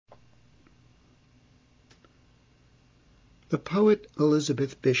The poet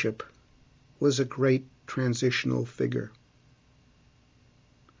Elizabeth Bishop was a great transitional figure.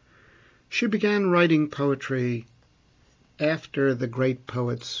 She began writing poetry after the great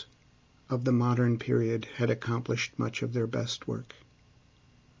poets of the modern period had accomplished much of their best work.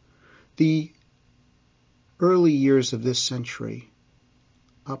 The early years of this century,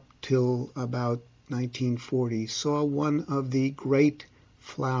 up till about 1940, saw one of the great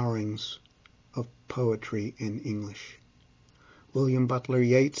flowerings of poetry in English. William Butler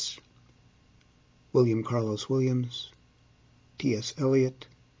Yeats, William Carlos Williams, T.S. Eliot,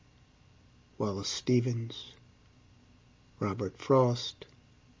 Wallace Stevens, Robert Frost,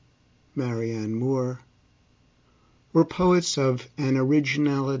 Marianne Moore were poets of an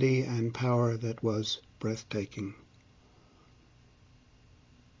originality and power that was breathtaking.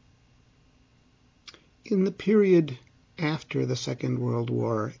 In the period after the Second World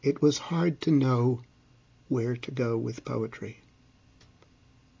War, it was hard to know where to go with poetry.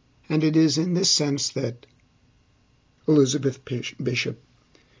 And it is in this sense that Elizabeth Bishop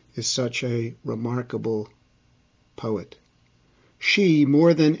is such a remarkable poet. She,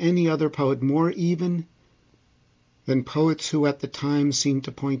 more than any other poet, more even than poets who at the time seemed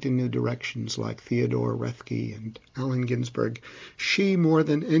to point in new directions like Theodore Roethke and Allen Ginsberg, she, more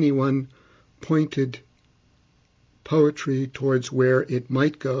than anyone, pointed poetry towards where it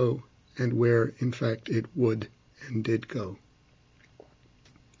might go and where, in fact, it would and did go.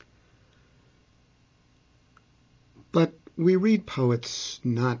 But we read poets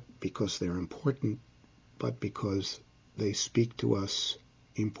not because they're important, but because they speak to us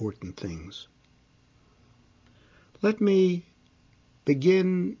important things. Let me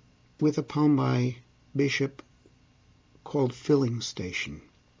begin with a poem by Bishop called Filling Station.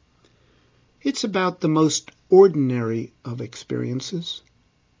 It's about the most ordinary of experiences.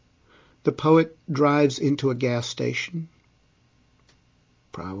 The poet drives into a gas station,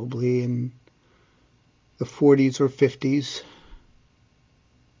 probably in the 40s or 50s.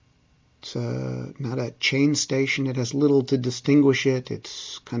 It's not a chain station. It has little to distinguish it.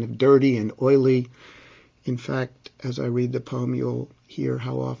 It's kind of dirty and oily. In fact, as I read the poem, you'll hear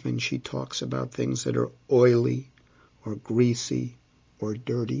how often she talks about things that are oily or greasy or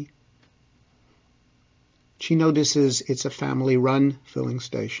dirty. She notices it's a family-run filling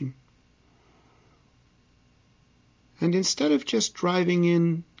station. And instead of just driving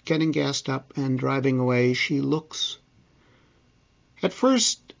in, getting gassed up, and driving away, she looks. At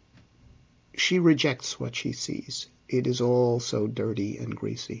first, she rejects what she sees. It is all so dirty and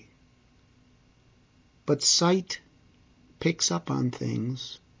greasy. But sight picks up on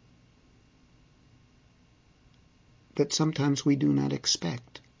things that sometimes we do not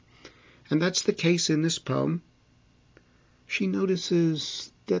expect. And that's the case in this poem. She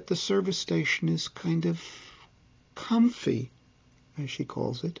notices that the service station is kind of comfy, as she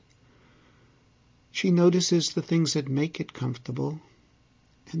calls it. She notices the things that make it comfortable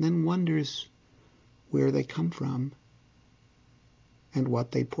and then wonders where they come from and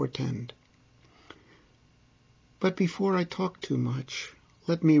what they portend. But before I talk too much,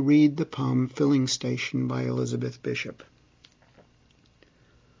 let me read the poem Filling Station by Elizabeth Bishop.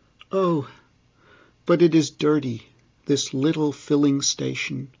 Oh, but it is dirty, this little filling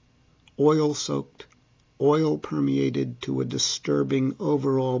station, oil-soaked, oil-permeated to a disturbing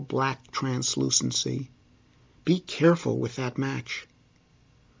overall black translucency. Be careful with that match.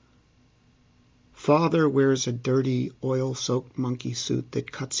 Father wears a dirty, oil-soaked monkey suit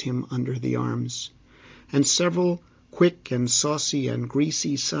that cuts him under the arms, and several quick and saucy and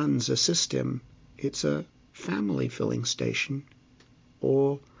greasy sons assist him. It's a family filling station,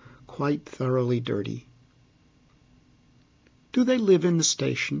 all quite thoroughly dirty. Do they live in the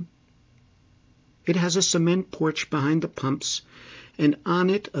station? It has a cement porch behind the pumps, and on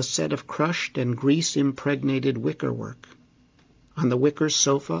it a set of crushed and grease-impregnated wickerwork. On the wicker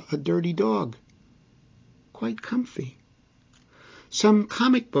sofa, a dirty dog, quite comfy. Some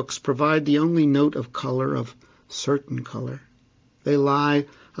comic books provide the only note of color, of certain color. They lie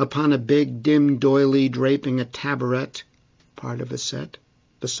upon a big, dim doily draping a tabaret, part of a set,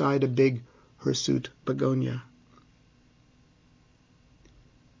 beside a big hirsute begonia.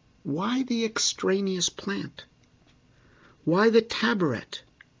 Why the extraneous plant? Why the tabaret?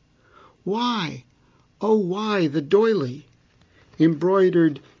 Why, oh why the doily,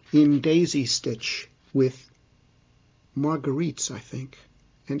 embroidered in daisy stitch with marguerites, I think,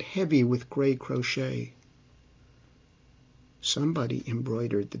 and heavy with gray crochet? Somebody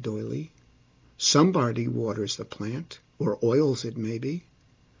embroidered the doily. Somebody waters the plant, or oils it maybe.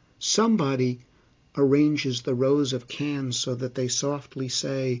 Somebody arranges the rows of cans so that they softly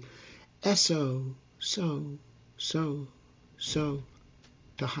say, "Eso, so, so." so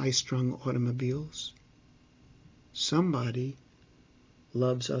to high-strung automobiles. Somebody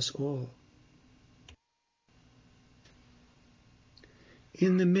loves us all.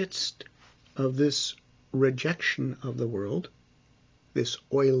 In the midst of this rejection of the world, this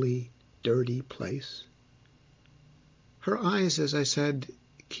oily, dirty place, her eyes, as I said,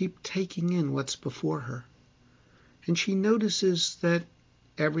 keep taking in what's before her, and she notices that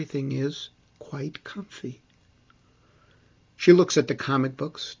everything is quite comfy. She looks at the comic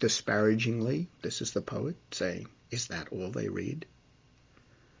books disparagingly. This is the poet saying, "Is that all they read?"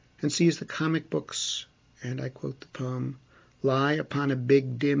 And sees the comic books, and I quote the poem, lie upon a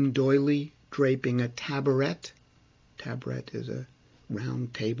big dim doily draping a tabaret. Tabaret is a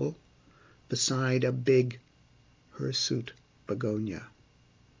round table beside a big hirsute begonia.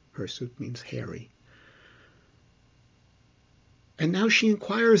 Hirsute means hairy. And now she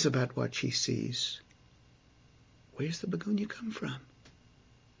inquires about what she sees. Where's the begonia come from?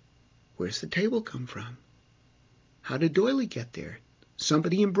 Where's the table come from? How did doily get there?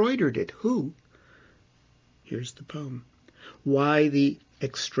 Somebody embroidered it. Who? Here's the poem. Why the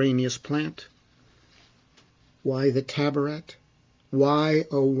extraneous plant? Why the tabaret? Why,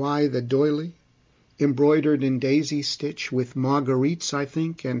 oh why the doily? Embroidered in daisy stitch with marguerites, I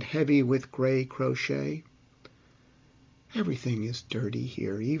think, and heavy with gray crochet. Everything is dirty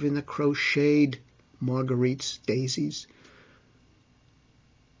here, even the crocheted marguerites, daisies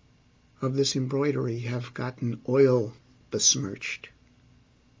of this embroidery have gotten oil besmirched.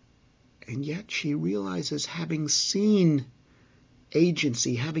 And yet she realizes, having seen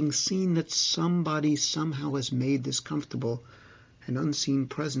agency, having seen that somebody somehow has made this comfortable, an unseen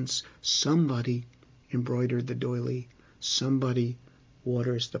presence, somebody embroidered the doily, somebody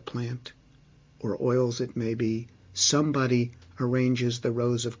waters the plant, or oils it may be, somebody arranges the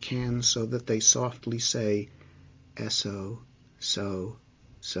rows of cans so that they softly say, "Eso, so,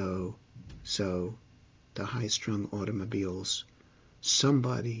 so, so," the high-strung automobiles.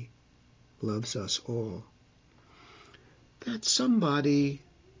 Somebody loves us all. That somebody,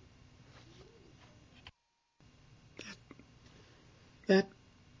 that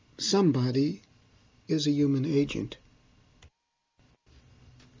somebody is a human agent.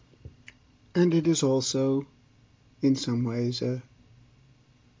 And it is also, in some ways, a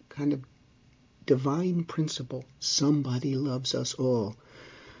kind of divine principle. Somebody loves us all.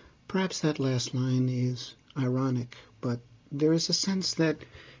 Perhaps that last line is ironic, but there is a sense that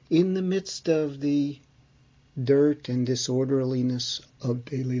in the midst of the dirt and disorderliness of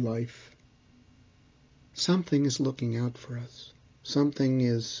daily life, something is looking out for us. Something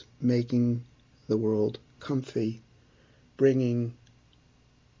is making the world comfy, bringing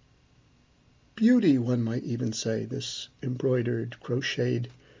beauty, one might even say, this embroidered,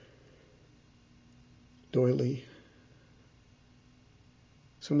 crocheted doily.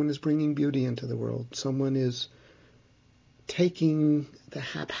 Someone is bringing beauty into the world. Someone is taking the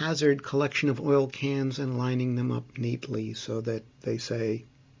haphazard collection of oil cans and lining them up neatly so that they say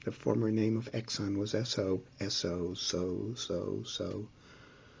the former name of Exxon was Esso, Esso, so.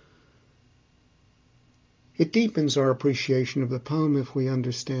 It deepens our appreciation of the poem if we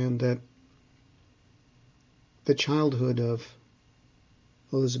understand that the childhood of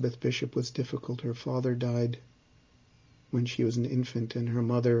Elizabeth Bishop was difficult. Her father died when she was an infant, and her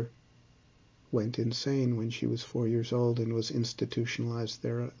mother went insane when she was 4 years old and was institutionalized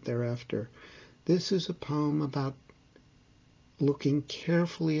thereafter. This is a poem about looking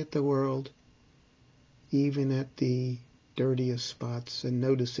carefully at the world, even at the dirtiest spots, and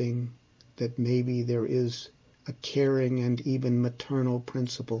noticing that maybe there is a caring and even maternal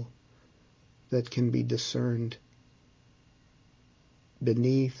principle that can be discerned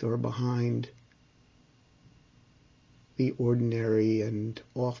beneath or behind the ordinary and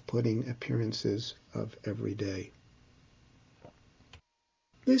off-putting appearances of every day.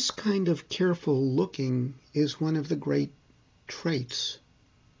 This kind of careful looking is one of the great traits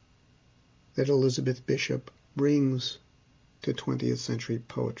that Elizabeth Bishop brings to 20th century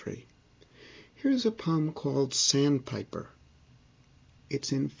poetry. Here's a poem called Sandpiper.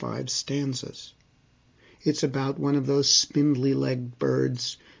 It's in 5 stanzas. It's about one of those spindly-legged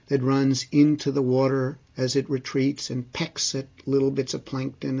birds that runs into the water as it retreats and pecks at little bits of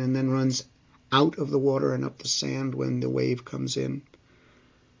plankton and then runs out of the water and up the sand when the wave comes in.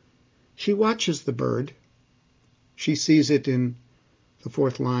 She watches the bird. She sees it in the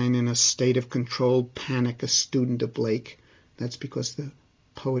 4th line, in a state of controlled panic, a student of Blake. That's because the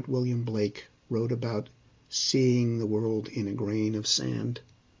poet William Blake wrote about seeing the world in a grain of sand.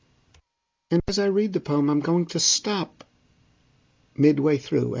 And as I read the poem, I'm going to stop midway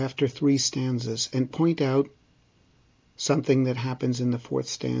through, after 3 stanzas, and point out something that happens in the fourth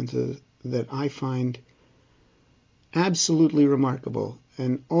stanza that I find absolutely remarkable,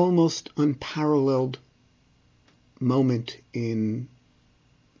 an almost unparalleled moment in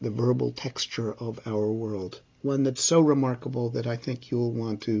the verbal texture of our world, one that's so remarkable that I think you'll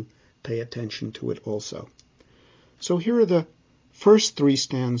want to pay attention to it also. So here are the first three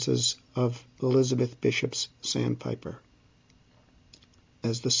stanzas of Elizabeth Bishop's Sandpiper,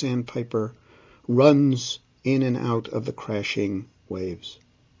 as the sandpiper runs in and out of the crashing waves,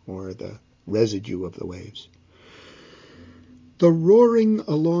 or the residue of the waves. The roaring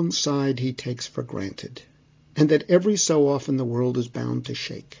alongside he takes for granted, and that every so often the world is bound to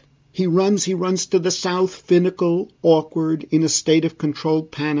shake. He runs to the south, finical, awkward, in a state of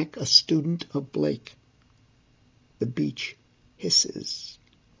controlled panic, a student of Blake. The beach hisses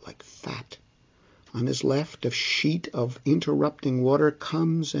like fat. On his left, a sheet of interrupting water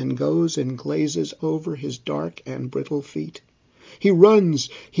comes and goes and glazes over his dark and brittle feet. He runs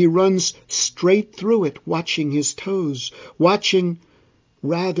straight through it, watching his toes, watching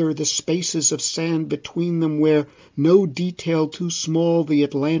rather the spaces of sand between them where no detail too small the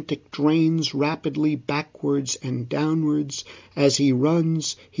Atlantic drains rapidly backwards and downwards. As he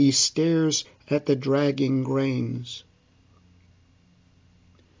runs, he stares at the dragging grains.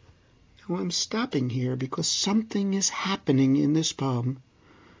 Now I'm stopping here because something is happening in this poem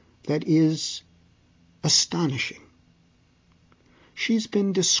that is astonishing. She's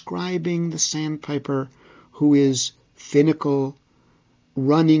been describing the sandpiper who is finical,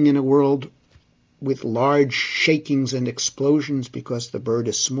 running in a world with large shakings and explosions because the bird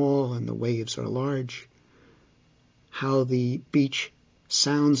is small and the waves are large. How the beach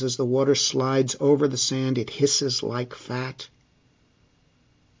sounds as the water slides over the sand. It hisses like fat.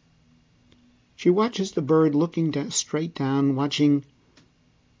 She watches the bird looking straight down, watching.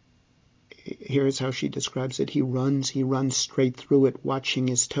 Here's how she describes it. He runs straight through it, watching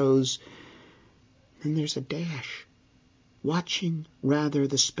his toes. Then there's a dash. Watching rather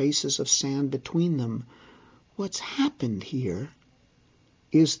the spaces of sand between them. What's happened here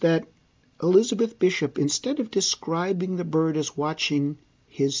is that Elizabeth Bishop, instead of describing the bird as watching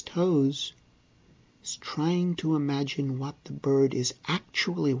his toes, is trying to imagine what the bird is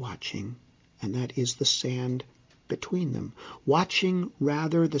actually watching, and that is the sand between them. Watching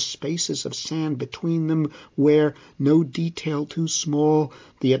rather the spaces of sand between them where, no detail too small,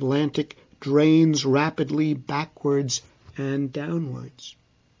 the Atlantic drains rapidly backwards and downwards.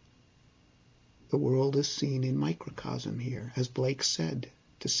 The world is seen in microcosm here, as Blake said,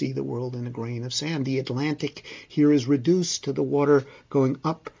 to see the world in a grain of sand. The Atlantic here is reduced to the water going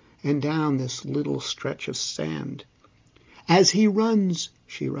up and down this little stretch of sand. As he runs,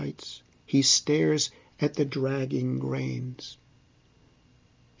 she writes, he stares at the dragging grains.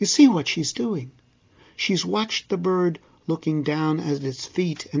 You see what she's doing. She's watched the bird looking down at its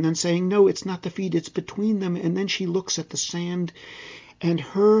feet and then saying, no, it's not the feet, it's between them. And then she looks at the sand, and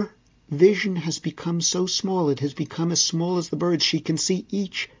her vision has become so small, it has become as small as the bird's. She can see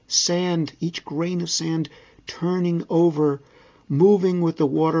each sand, each grain of sand turning over, moving with the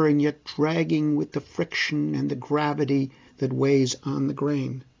water and yet dragging with the friction and the gravity that weighs on the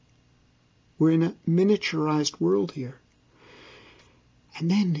grain. We're in a miniaturized world here. And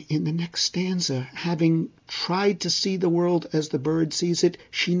then in the next stanza, having tried to see the world as the bird sees it,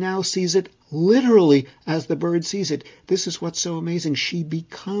 she now sees it literally as the bird sees it. This is what's so amazing. She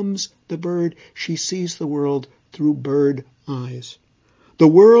becomes the bird. She sees the world through bird eyes. The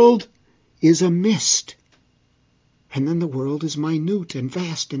world is a mist. And then the world is minute and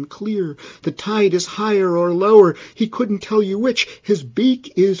vast and clear. The tide is higher or lower. He couldn't tell you which. His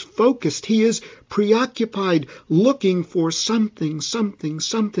beak is focused. He is preoccupied, looking for something, something,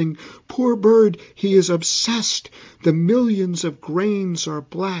 something. Poor bird, he is obsessed. The millions of grains are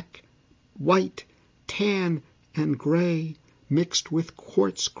black, white, tan, and gray, mixed with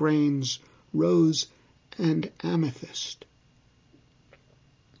quartz grains, rose, and amethyst.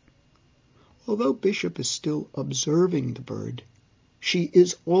 Although Bishop is still observing the bird, she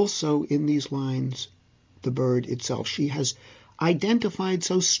is also in these lines the bird itself. She has identified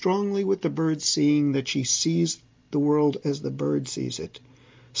so strongly with the bird seeing that she sees the world as the bird sees it,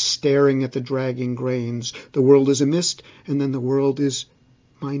 staring at the dragging grains. The world is a mist, and then the world is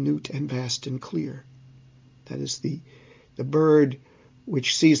minute and vast and clear. That is the bird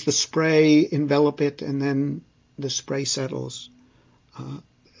which sees the spray envelop it, and then the spray settles.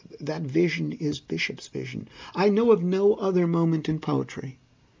 That vision is Bishop's vision. I know of no other moment in poetry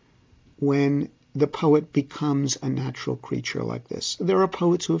when the poet becomes a natural creature like this. There are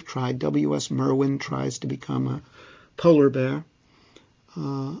poets who have tried. W.S. Merwin tries to become a polar bear.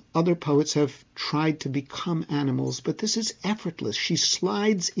 Other poets have tried to become animals, but this is effortless. She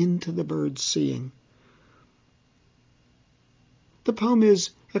slides into the bird's seeing. The poem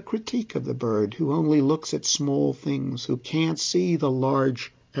is a critique of the bird who only looks at small things, who can't see the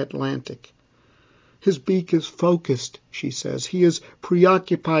large Atlantic. His beak is focused, she says. He is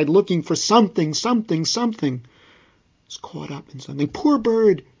preoccupied looking for something, something, something. He's caught up in something. Poor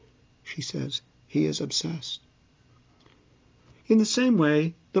bird, she says. He is obsessed. In the same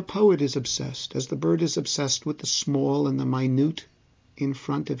way, the poet is obsessed. As the bird is obsessed with the small and the minute in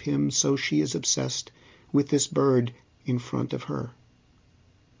front of him, so she is obsessed with this bird in front of her.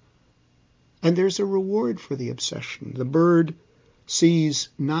 And there's a reward for the obsession. The bird sees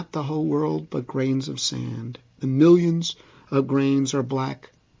not the whole world, but grains of sand. The millions of grains are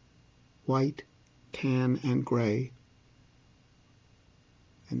black, white, tan, and gray.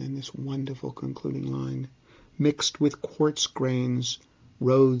 And then this wonderful concluding line, mixed with quartz grains,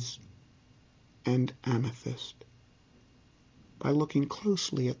 rose, and amethyst. By looking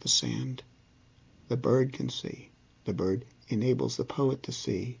closely at the sand, the bird can see. The bird enables the poet to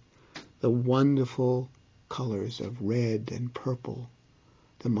see the wonderful colors of red and purple,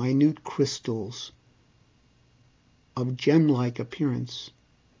 the minute crystals of gem-like appearance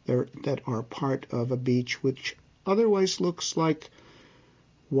that are part of a beach which otherwise looks like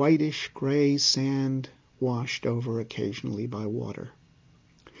whitish gray sand washed over occasionally by water.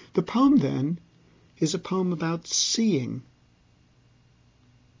 The poem, then, is a poem about seeing.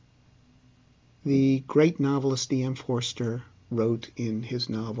 The great novelist D.M. Forster wrote in his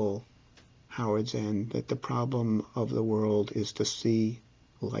novel Howard's End that the problem of the world is to see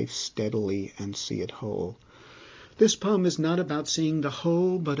life steadily and see it whole. This poem is not about seeing the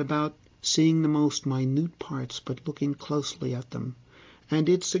whole, but about seeing the most minute parts, but looking closely at them. And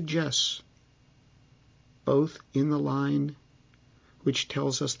it suggests, both in the line, which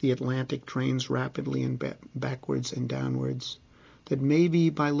tells us the Atlantic drains rapidly and backwards and downwards, that maybe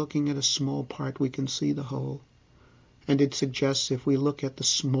by looking at a small part we can see the whole. And it suggests if we look at the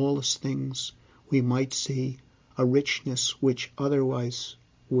smallest things, we might see a richness which otherwise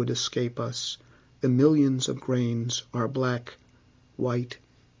would escape us. The millions of grains are black, white,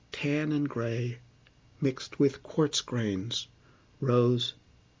 tan, and gray, mixed with quartz grains, rose,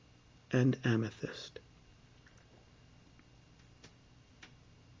 and amethyst.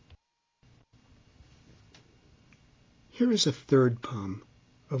 Here is a third poem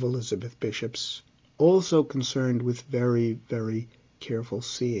of Elizabeth Bishop's, also concerned with very, very careful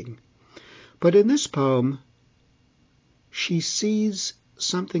seeing. But in this poem, she sees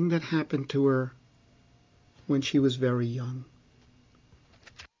something that happened to her when she was very young.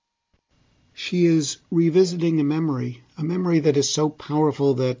 She is revisiting a memory that is so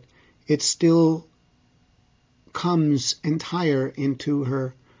powerful that it still comes entire into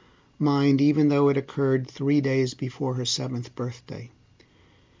her mind, even though it occurred 3 days before her 7th birthday.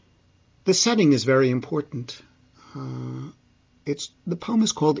 The setting is very important. The poem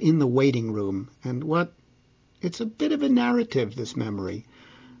is called In the Waiting Room, and it's a bit of a narrative, this memory.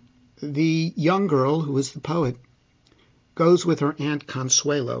 The young girl, who is the poet, goes with her Aunt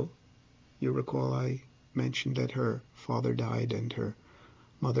Consuelo. You recall I mentioned that her father died and her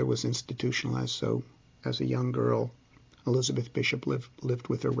mother was institutionalized, so as a young girl, Elizabeth Bishop lived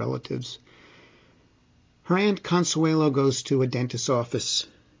with her relatives. Her Aunt Consuelo goes to a dentist's office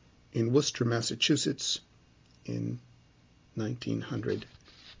in Worcester, Massachusetts in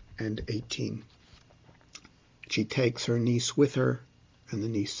 1918. She takes her niece with her, and the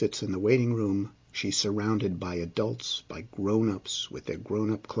niece sits in the waiting room. She's surrounded by adults, by grown-ups with their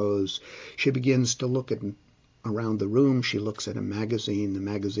grown-up clothes. She begins to look around the room. She looks at a magazine. The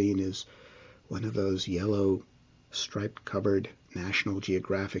magazine is one of those yellow striped covered National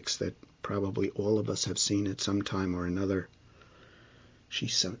Geographics that probably all of us have seen at some time or another. She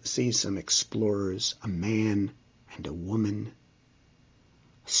sees some explorers, a man and a woman,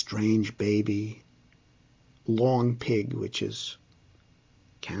 a strange baby, long pig, which is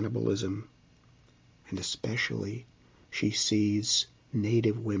cannibalism, and especially she sees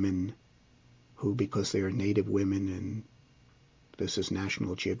native women who, because they are native women, and this is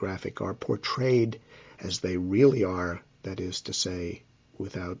National Geographic, are portrayed as they really are, that is to say,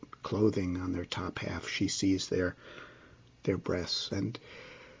 without clothing on their top half. She sees their breasts. And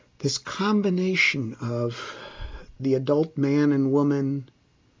this combination of the adult man and woman,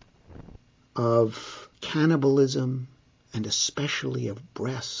 of cannibalism, and especially of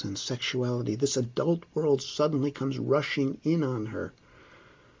breasts and sexuality, this adult world suddenly comes rushing in on her.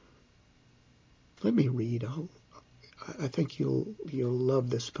 Let me read. I think you'll love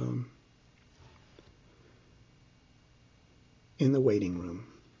this poem. in the waiting room.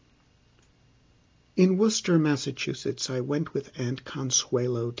 In Worcester, Massachusetts, I went with Aunt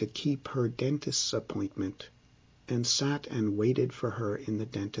Consuelo to keep her dentist's appointment and sat and waited for her in the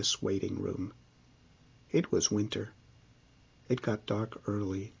dentist's waiting room. It was winter. It got dark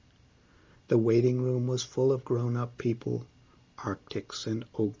early. The waiting room was full of grown-up people, arctics and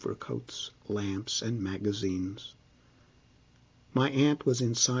overcoats, lamps and magazines. My aunt was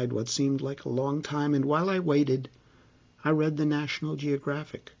inside what seemed like a long time, and while I waited, I read the National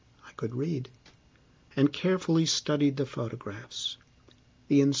Geographic. I could read, and carefully studied the photographs.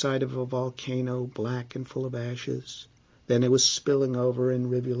 The inside of a volcano, black and full of ashes. Then it was spilling over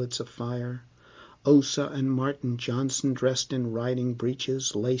in rivulets of fire. Osa and Martin Johnson dressed in riding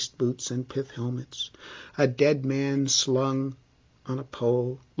breeches, laced boots, and pith helmets. A dead man slung on a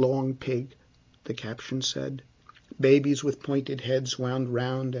pole, long pig, the caption said. Babies with pointed heads wound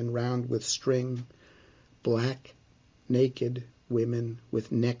round and round with string. Black, naked women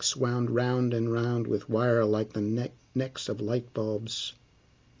with necks wound round and round with wire like the necks of light bulbs.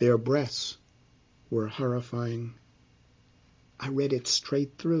 Their breaths were horrifying. I read it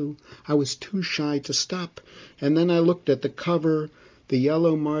straight through. I was too shy to stop. And then I looked at the cover, the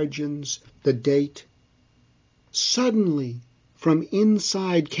yellow margins, the date. Suddenly, from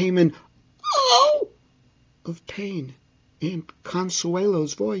inside came an "Oh!" of pain, and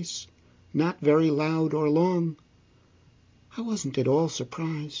Consuelo's voice, not very loud or long. I wasn't at all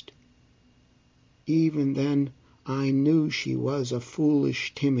surprised. Even then, I knew she was a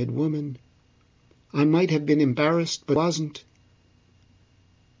foolish, timid woman. I might have been embarrassed, but wasn't.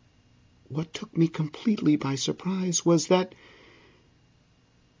 What took me completely by surprise was that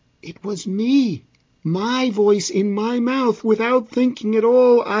it was me, my voice in my mouth, without thinking at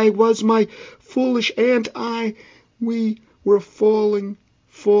all. I was my foolish aunt. We were falling,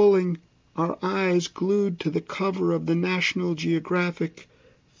 our eyes glued to the cover of the National Geographic,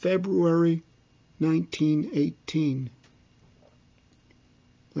 February 1918.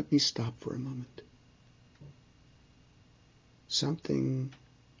 Let me stop for a moment. Something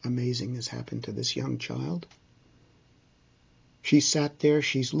amazing has happened to this young child. She sat there,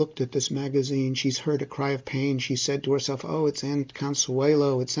 she's looked at this magazine, she's heard a cry of pain, she said to herself, oh, it's Aunt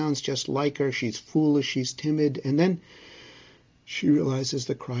Consuelo, it sounds just like her, she's foolish, she's timid, and then she realizes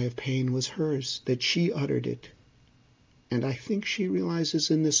the cry of pain was hers, that she uttered it. And I think she realizes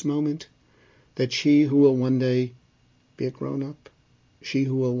in this moment that she who will one day be a grown-up, she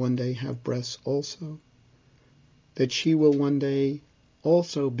who will one day have breasts also, that she will one day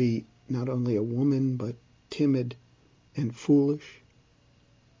also be not only a woman, but timid and foolish.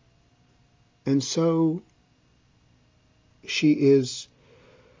 And so she is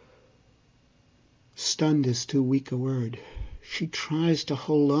stunned is too weak a word. She tries to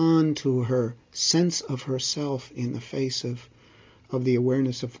hold on to her sense of herself in the face of the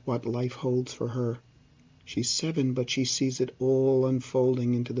awareness of what life holds for her. She's 7, but she sees it all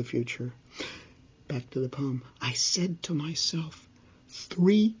unfolding into the future. Back to the poem. I said to myself,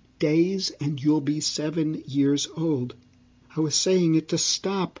 3 days and you'll be 7 years old. I was saying it to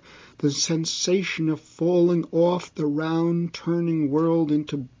stop the sensation of falling off the round, turning world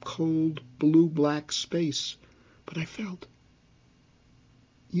into cold, blue-black space. But I felt,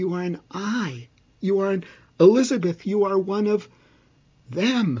 you are an I. You are an Elizabeth. You are one of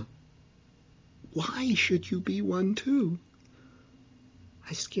them. Why should you be one too?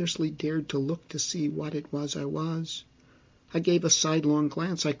 I scarcely dared to look to see what it was I was. I gave a sidelong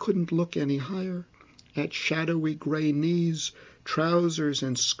glance. I couldn't look any higher. At shadowy gray knees, trousers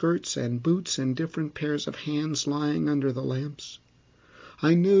and skirts and boots and different pairs of hands lying under the lamps.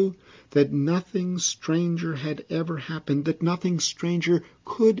 I knew that nothing stranger had ever happened, that nothing stranger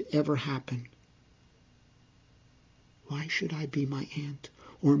could ever happen. Why should I be my aunt,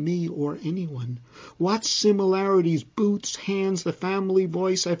 or me, or anyone? What similarities, boots, hands, the family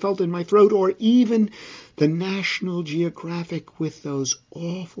voice I felt in my throat, or even the National Geographic with those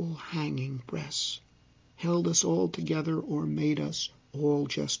awful hanging breasts, held us all together or made us all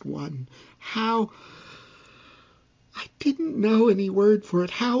just one? How? I didn't know any word for it.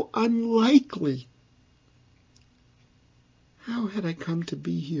 How unlikely. How had I come to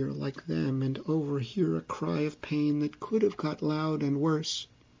be here like them and overhear a cry of pain that could have got loud and worse,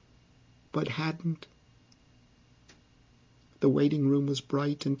 but hadn't? The waiting room was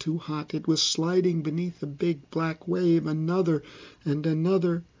bright and too hot. It was sliding beneath a big black wave, another and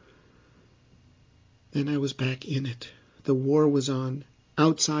another. Then I was back in it. The war was on.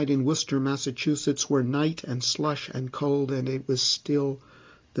 Outside in Worcester, Massachusetts, were night and slush and cold, and it was still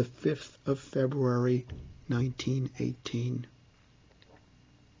the 5th of February, 1918.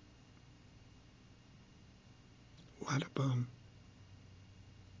 What a poem.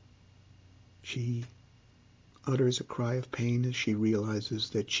 She utters a cry of pain as she realizes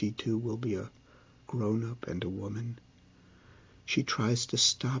that she too will be a grown-up and a woman. She tries to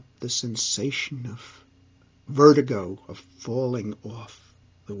stop the sensation of vertigo, of falling off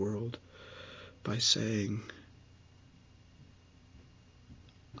the world, by saying,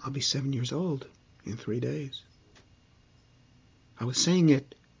 I'll be 7 years old in 3 days. I was saying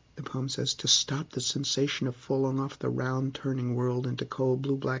it, the poem says, to stop the sensation of falling off the round, turning world into cold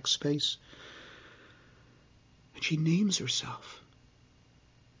blue-black space. And she names herself.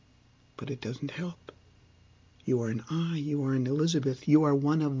 But it doesn't help. You are an I, you are an Elizabeth, you are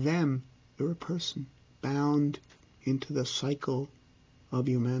one of them. You're a person bound into the cycle of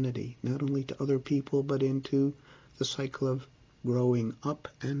humanity, not only to other people, but into the cycle of growing up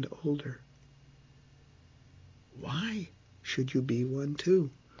and older. Why should you be one too?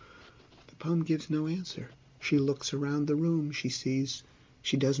 The poem gives no answer. She looks around the room.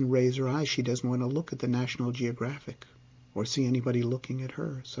 She doesn't raise her eyes. She doesn't want to look at the National Geographic or see anybody looking at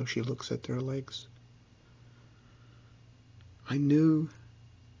her, so she looks at their legs. I knew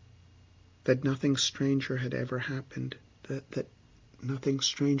that nothing stranger had ever happened, that nothing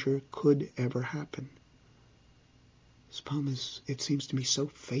stranger could ever happen. This poem it seems to me, so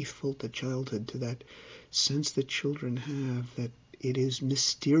faithful to childhood, to that sense that children have that it is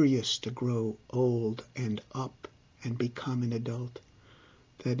mysterious to grow old and up and become an adult,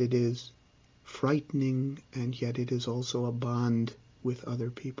 that it is frightening and yet it is also a bond with other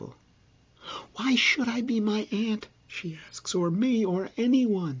people. Why should I be my aunt, she asks, or me, or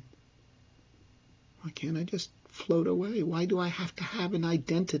anyone? Why can't I just float away? Why do I have to have an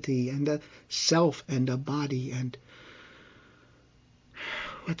identity and a self and a body? And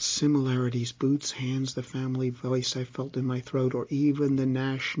what similarities, boots, hands, the family voice I felt in my throat, or even the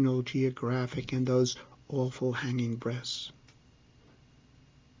National Geographic and those awful hanging breasts,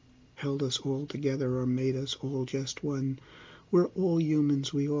 held us all together or made us all just one. We're all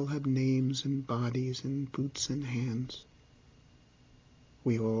humans. We all have names and bodies and boots and hands.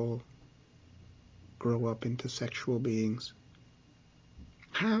 We all grow up into sexual beings.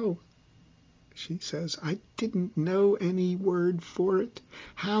 How? She says, I didn't know any word for it.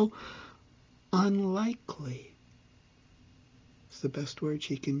 How unlikely is the best word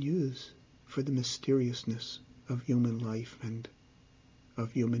she can use for the mysteriousness of human life and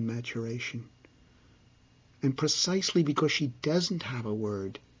of human maturation. And precisely because she doesn't have a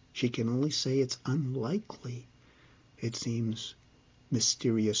word, she can only say it's unlikely. It seems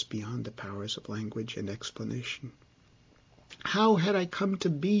mysterious beyond the powers of language and explanation. How had I come to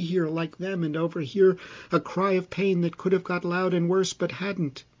be here like them and overhear a cry of pain that could have got loud and worse but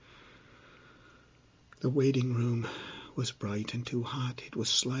hadn't? The waiting room was bright and too hot. It was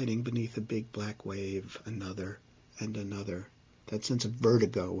sliding beneath a big black wave, another and another. That sense of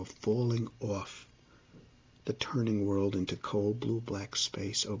vertigo, of falling off the turning world into cold blue-black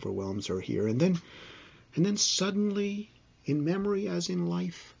space overwhelms her here. And then suddenly, in memory as in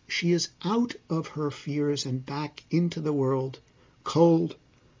life, she is out of her fears and back into the world. Cold,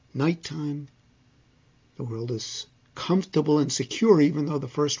 nighttime. The world is comfortable and secure, even though the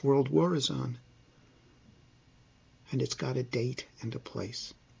First World War is on. And it's got a date and a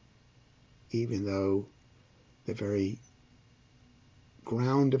place, even though the very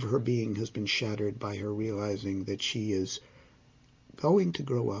ground of her being has been shattered by her realizing that she is going to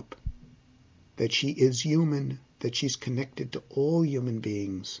grow up, that she is human, that she's connected to all human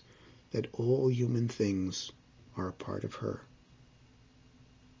beings, that all human things are a part of her.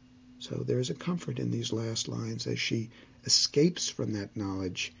 So there's a comfort in these last lines as she escapes from that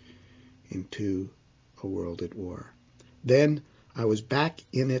knowledge into a world at war. Then I was back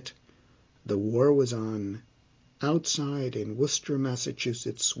in it. The war was on. Outside in Worcester,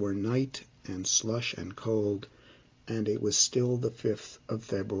 Massachusetts, were night and slush and cold, and it was still the 5th of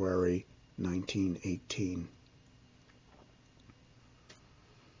February, 1918.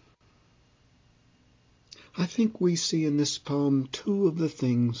 I think we see in this poem two of the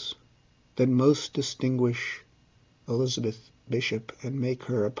things that most distinguish Elizabeth Bishop and make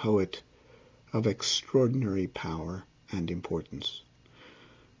her a poet of extraordinary power and importance.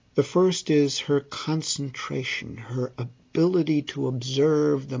 The first is her concentration, her ability to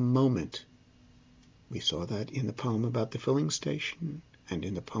observe the moment. We saw that in the poem about the filling station and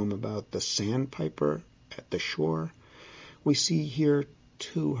in the poem about the sandpiper at the shore. We see here,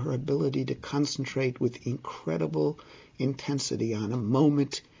 too, her ability to concentrate with incredible intensity on a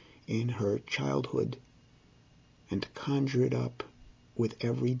moment in her childhood and to conjure it up with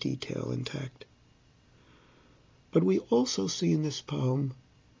every detail intact. But we also see in this poem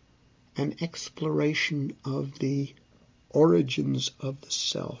an exploration of the origins of the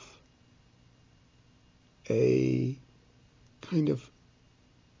self, a kind of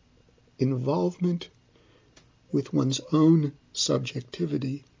involvement with one's own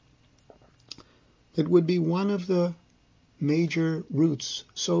subjectivity that would be one of the major roots,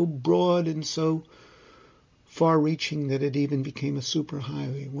 so broad and so far-reaching that it even became a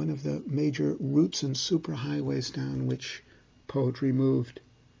superhighway, one of the major routes and superhighways down which poetry moved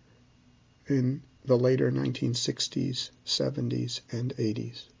in the later 1960s, 70s, and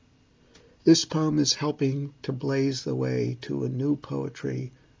 80s. This poem is helping to blaze the way to a new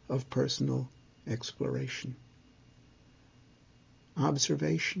poetry of personal exploration,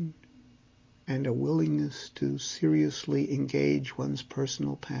 observation, and a willingness to seriously engage one's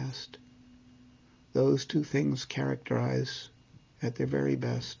personal past. Those two things characterize, at their very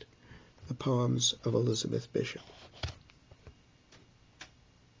best, the poems of Elizabeth Bishop.